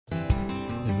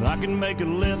If I can make a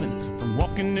living from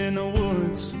walking in the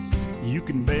woods, you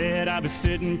can bet I'll be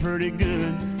sitting pretty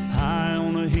good high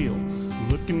on a hill,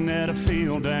 looking at a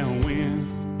field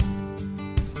downwind.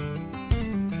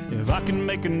 If I can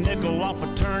make a nickel off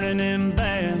of turning in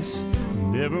bass,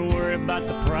 never worry about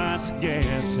the price of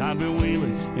gas, I'll be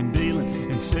wheeling and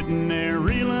dealing and sitting there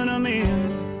reeling them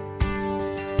in.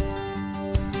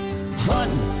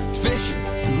 Hunting, fishing,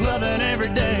 loving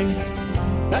every day,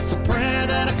 that's the prayer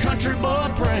that a country boy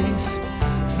prays.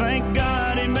 Thank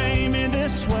God he made me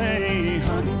this way,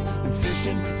 hunting and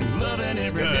fishing and loving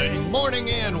every day. Good morning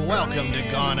and welcome to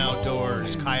Gone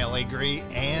Outdoors. Kyle Agri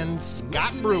and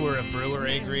Scott Brewer of Brewer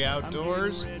Agri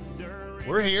Outdoors.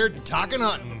 We're here talking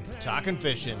hunting, talking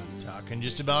fishing, talking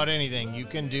just about anything you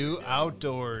can do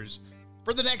outdoors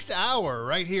for the next hour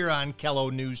right here on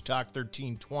Kello News Talk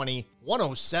 1320,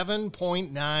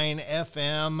 107.9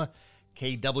 FM,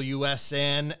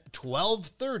 KWSN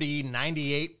 1230,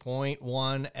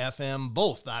 98.1 FM,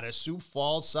 both out of Sioux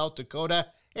Falls, South Dakota,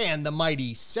 and the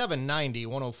mighty 790,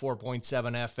 104.7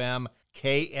 FM,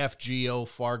 KFGO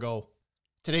Fargo.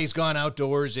 Today's Gone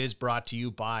Outdoors is brought to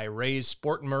you by Ray's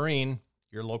Sport and Marine,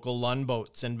 your local Lund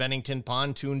Boats and Bennington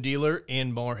Pontoon dealer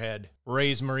in Moorhead.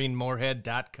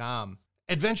 RaysMarineMoorhead.com.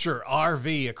 Adventure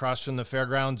RV across from the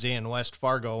fairgrounds in West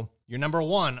Fargo, your number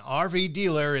one RV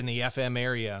dealer in the FM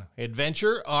area.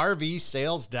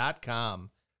 AdventureRVSales.com.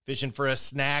 Fishing for a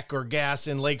snack or gas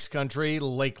in Lakes Country,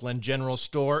 Lakeland General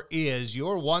Store is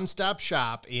your one-stop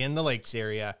shop in the Lakes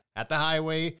area at the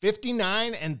Highway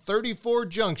 59 and 34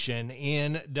 junction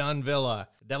in Dunvilla.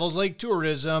 Devil's Lake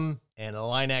Tourism and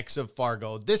Line-X of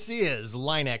Fargo. This is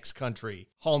Line-X Country,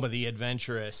 home of the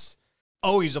adventurous.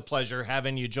 Always a pleasure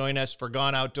having you join us for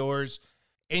Gone Outdoors.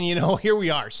 And you know, here we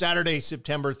are, Saturday,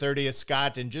 September 30th,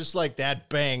 Scott, and just like that,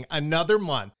 bang, another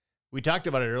month. We talked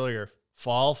about it earlier.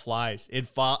 Fall flies. It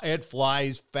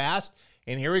flies fast.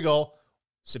 And here we go.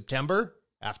 September,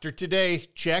 after today,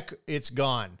 check, it's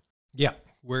gone. Yeah,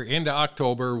 we're into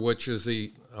October, which is a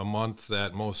month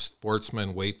that most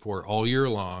sportsmen wait for all year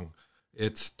long.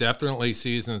 It's definitely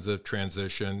seasons of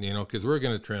transition, you know, because we're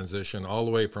going to transition all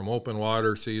the way from open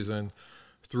water season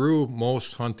through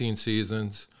most hunting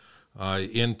seasons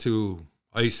into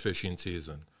ice fishing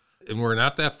season. And we're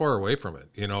not that far away from it.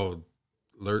 You know,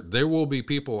 there will be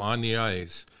people on the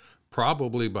ice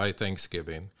probably by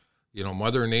Thanksgiving. You know,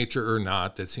 Mother Nature or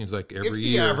not, it seems like every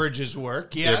year. If the averages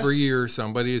work, yes. Every year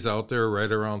somebody's out there right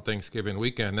around Thanksgiving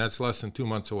weekend. That's less than 2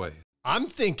 months away. I'm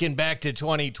thinking back to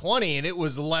 2020, and it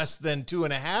was less than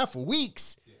 2.5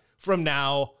 weeks from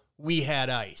now we had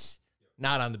ice.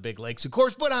 Not on the big lakes, of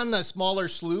course, but on the smaller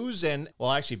sloughs and,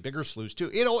 well, actually bigger sloughs too.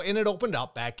 It opened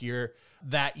up back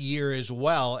that year as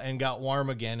well and got warm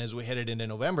again as we headed into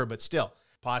November. But still,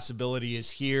 possibility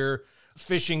is here.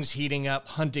 Fishing's heating up.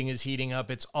 Hunting is heating up.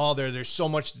 It's all there. There's so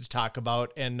much to talk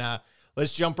about. And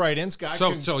let's jump right in, Scott.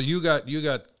 So you got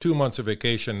 2 months of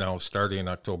vacation now starting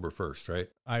October 1st, right?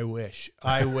 I wish.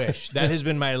 That has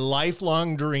been my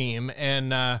lifelong dream.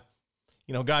 And,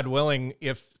 you know, God willing,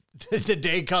 if the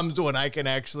day comes when I can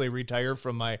actually retire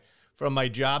from my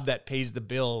job that pays the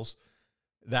bills,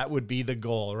 that would be the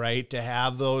goal, right? To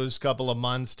have those couple of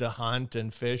months to hunt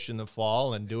and fish in the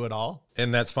fall and do it all.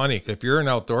 And that's funny. If you're an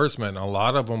outdoorsman, a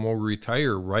lot of them will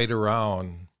retire right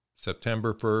around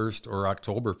September 1st or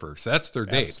October 1st. That's their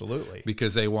date. Absolutely.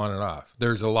 Because they want it off.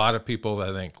 There's a lot of people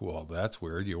that think, well, that's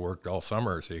weird. You worked all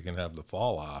summer so you can have the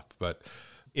fall off. But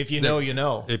if you know, you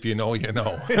know. If you know, you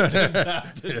know. Isn't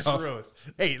that the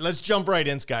truth? Hey, let's jump right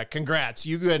in, Scott. Congrats.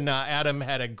 You and Adam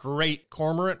had a great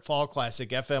Cormorant Fall Classic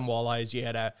FM walleyes. You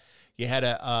had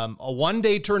a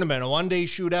one-day tournament, a one-day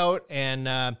shootout, and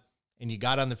you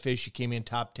got on the fish. You came in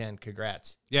top 10.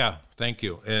 Congrats. Yeah, thank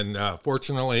you. And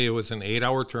fortunately, it was an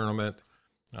 8-hour tournament,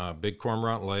 Big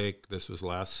Cormorant Lake. This was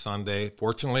last Sunday.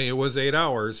 Fortunately, it was 8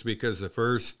 hours because the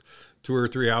first 2 or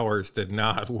 3 hours did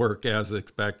not work as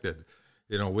expected.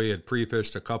 You know, we had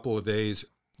pre-fished a couple of days,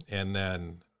 and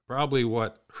then probably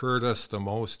what hurt us the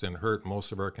most and hurt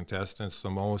most of our contestants the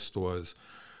most was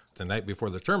the night before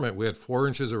the tournament, we had 4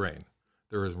 inches of rain.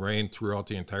 There was rain throughout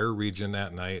the entire region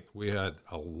that night. We had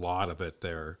a lot of it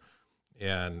there,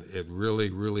 and it really,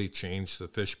 really changed the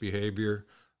fish behavior.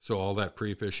 So all that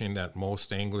pre-fishing that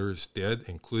most anglers did,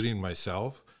 including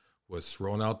myself, was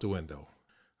thrown out the window.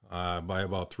 By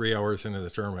about 3 hours into the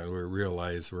tournament, we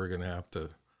realized we're going to have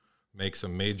to make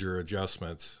some major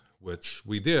adjustments, which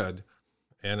we did,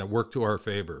 and it worked to our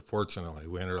favor. Fortunately,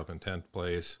 we ended up in 10th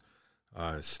place,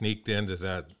 sneaked into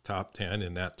that top 10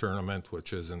 in that tournament,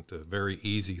 which isn't a very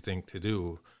easy thing to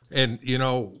do. And, you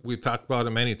know, we've talked about it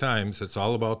many times. It's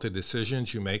all about the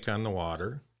decisions you make on the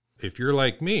water. If you're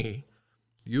like me,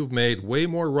 you've made way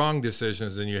more wrong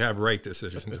decisions than you have right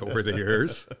decisions over the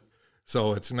years.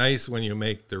 So it's nice when you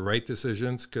make the right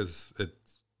decisions because it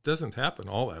doesn't happen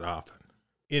all that often.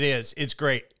 It is. It's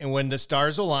great. And when the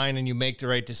stars align and you make the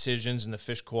right decisions and the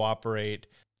fish cooperate,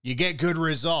 you get good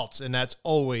results, and that's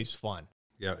always fun.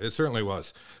 Yeah, it certainly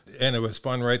was. And it was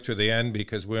fun right to the end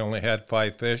because we only had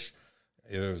 5 fish.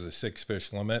 It was a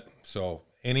 6-fish limit. So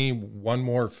any one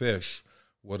more fish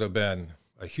would have been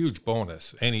a huge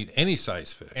bonus. Any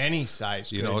size fish. Any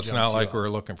size. You know, it's not like we were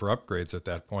looking for upgrades at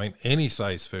that point. Any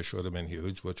size fish would have been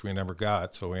huge, which we never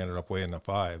got. So we ended up weighing the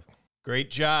 5.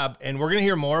 Great job. And we're going to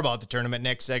hear more about the tournament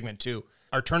next segment, too.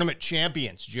 Our tournament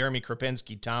champions, Jeremy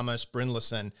Krupinski, Thomas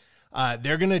Brynlesen,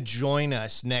 they're going to join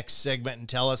us next segment and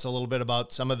tell us a little bit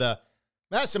about some of the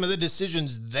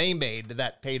decisions they made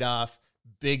that paid off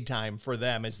big time for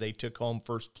them as they took home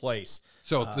first place.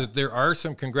 So there are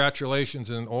some congratulations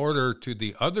in order to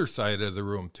the other side of the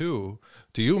room, too.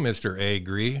 To you, Mr.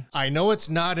 Agri. I know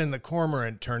it's not in the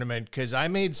Cormorant tournament because I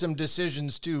made some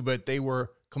decisions, too, but they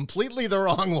were completely the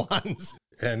wrong ones.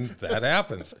 And that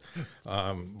happens,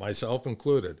 myself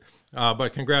included.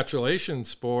 But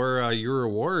congratulations for your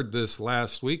award this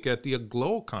last week at the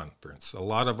Aglow conference. A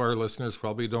lot of our listeners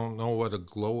probably don't know what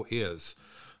Aglow is.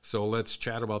 So let's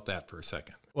chat about that for a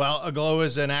second. Well, Aglow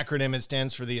is an acronym. It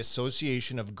stands for the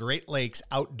Association of Great Lakes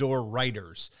Outdoor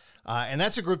Writers. And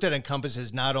that's a group that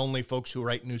encompasses not only folks who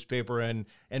write newspaper and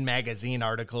magazine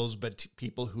articles, but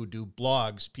people who do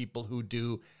blogs,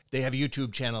 they have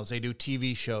YouTube channels, they do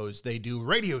TV shows, they do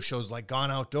radio shows like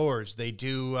Gone Outdoors, they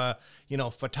do,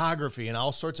 photography and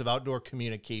all sorts of outdoor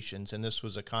communications. And this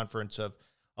was a conference of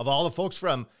all the folks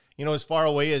from, as far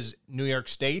away as New York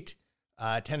State,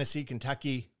 Tennessee,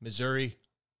 Kentucky, Missouri,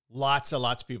 lots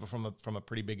of people from a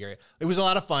pretty big area. It was a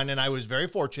lot of fun, and I was very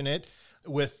fortunate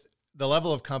with the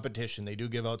level of competition. They do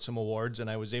give out some awards, and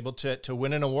I was able to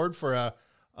win an award for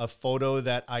a photo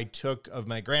that I took of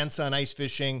my grandson ice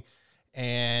fishing,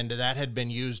 and that had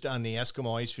been used on the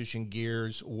Eskimo Ice Fishing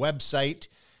Gears website,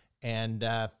 and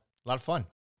a lot of fun.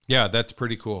 Yeah, that's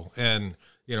pretty cool. And,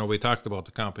 we talked about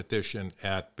the competition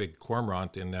at Big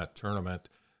Cormorant in that tournament,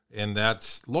 and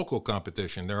that's local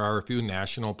competition. There are a few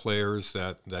national players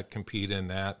that compete in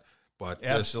that, but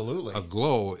absolutely,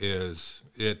 Aglow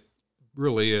it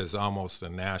really is almost a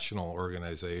national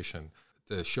organization.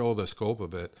 To show the scope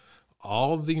of it,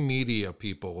 all the media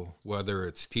people, whether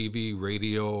it's TV,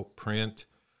 radio, print,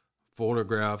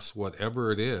 photographs,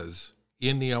 whatever it is,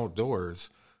 in the outdoors,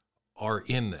 are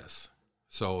in this.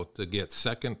 So to get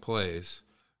second place,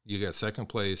 you get second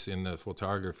place in the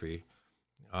photography.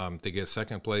 To get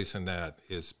second place in that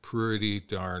is pretty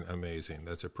darn amazing.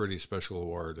 That's a pretty special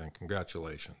award, and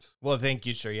congratulations. Well, thank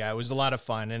you, sir. Yeah, it was a lot of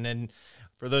fun. And then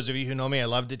for those of you who know me, I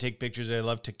love to take pictures. I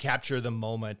love to capture the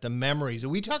moment, the memories.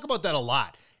 We talk about that a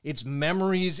lot. It's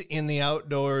memories in the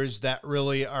outdoors that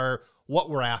really are what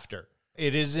we're after.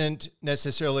 It isn't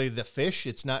necessarily the fish.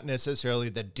 It's not necessarily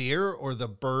the deer or the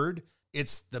bird.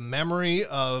 It's the memory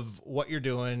of what you're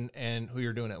doing and who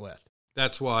you're doing it with.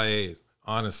 That's why,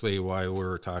 honestly, why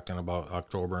we're talking about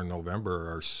October and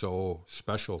November are so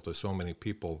special to so many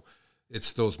people.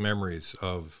 It's those memories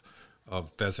of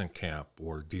pheasant camp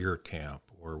or deer camp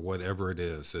or whatever it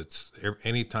is. It's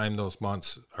anytime those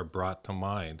months are brought to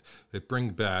mind, it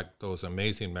brings back those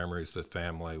amazing memories with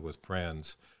family, with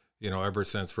friends, ever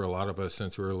since, for a lot of us,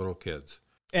 since we were little kids.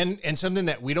 And something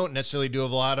that we don't necessarily do a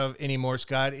lot of anymore,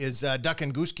 Scott, is duck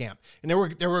and goose camp. And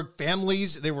there were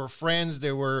families, there were friends,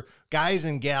 there were guys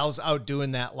and gals out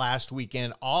doing that last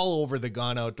weekend all over the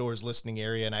Gone Outdoors listening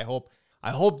area. And I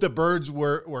hope the birds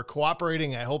were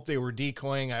cooperating. I hope they were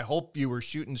decoying. I hope you were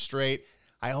shooting straight.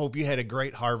 I hope you had a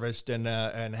great harvest and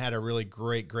had a really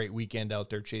great weekend out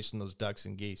there chasing those ducks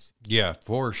and geese. Yeah,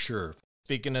 for sure.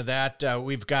 Speaking of that,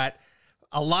 we've got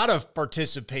a lot of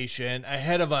participation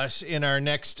ahead of us in our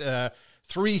next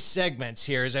 3 segments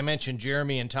here. As I mentioned,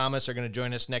 Jeremy and Thomas are going to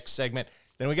join us next segment.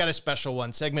 Then we got a special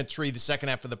one. Segment 3, the second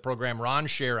half of the program, Ron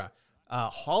Schara,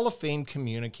 Hall of Fame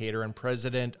communicator and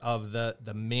president of the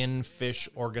Min Fish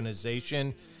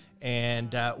organization.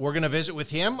 And we're going to visit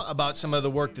with him about some of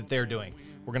the work that they're doing.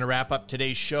 We're going to wrap up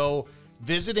today's show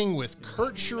visiting with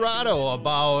Kurt Shirato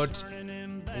about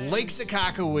Lake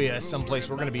Sakakawea, someplace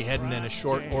we're going to be heading in a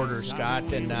short order,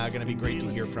 Scott, and going to be great to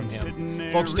hear from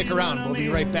him. Folks, stick around. We'll be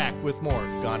right back with more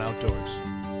Gone Outdoors.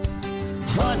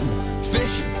 Hunting,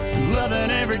 fishing, loving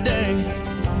every day.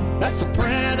 That's the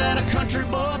prayer that a country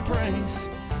boy prays.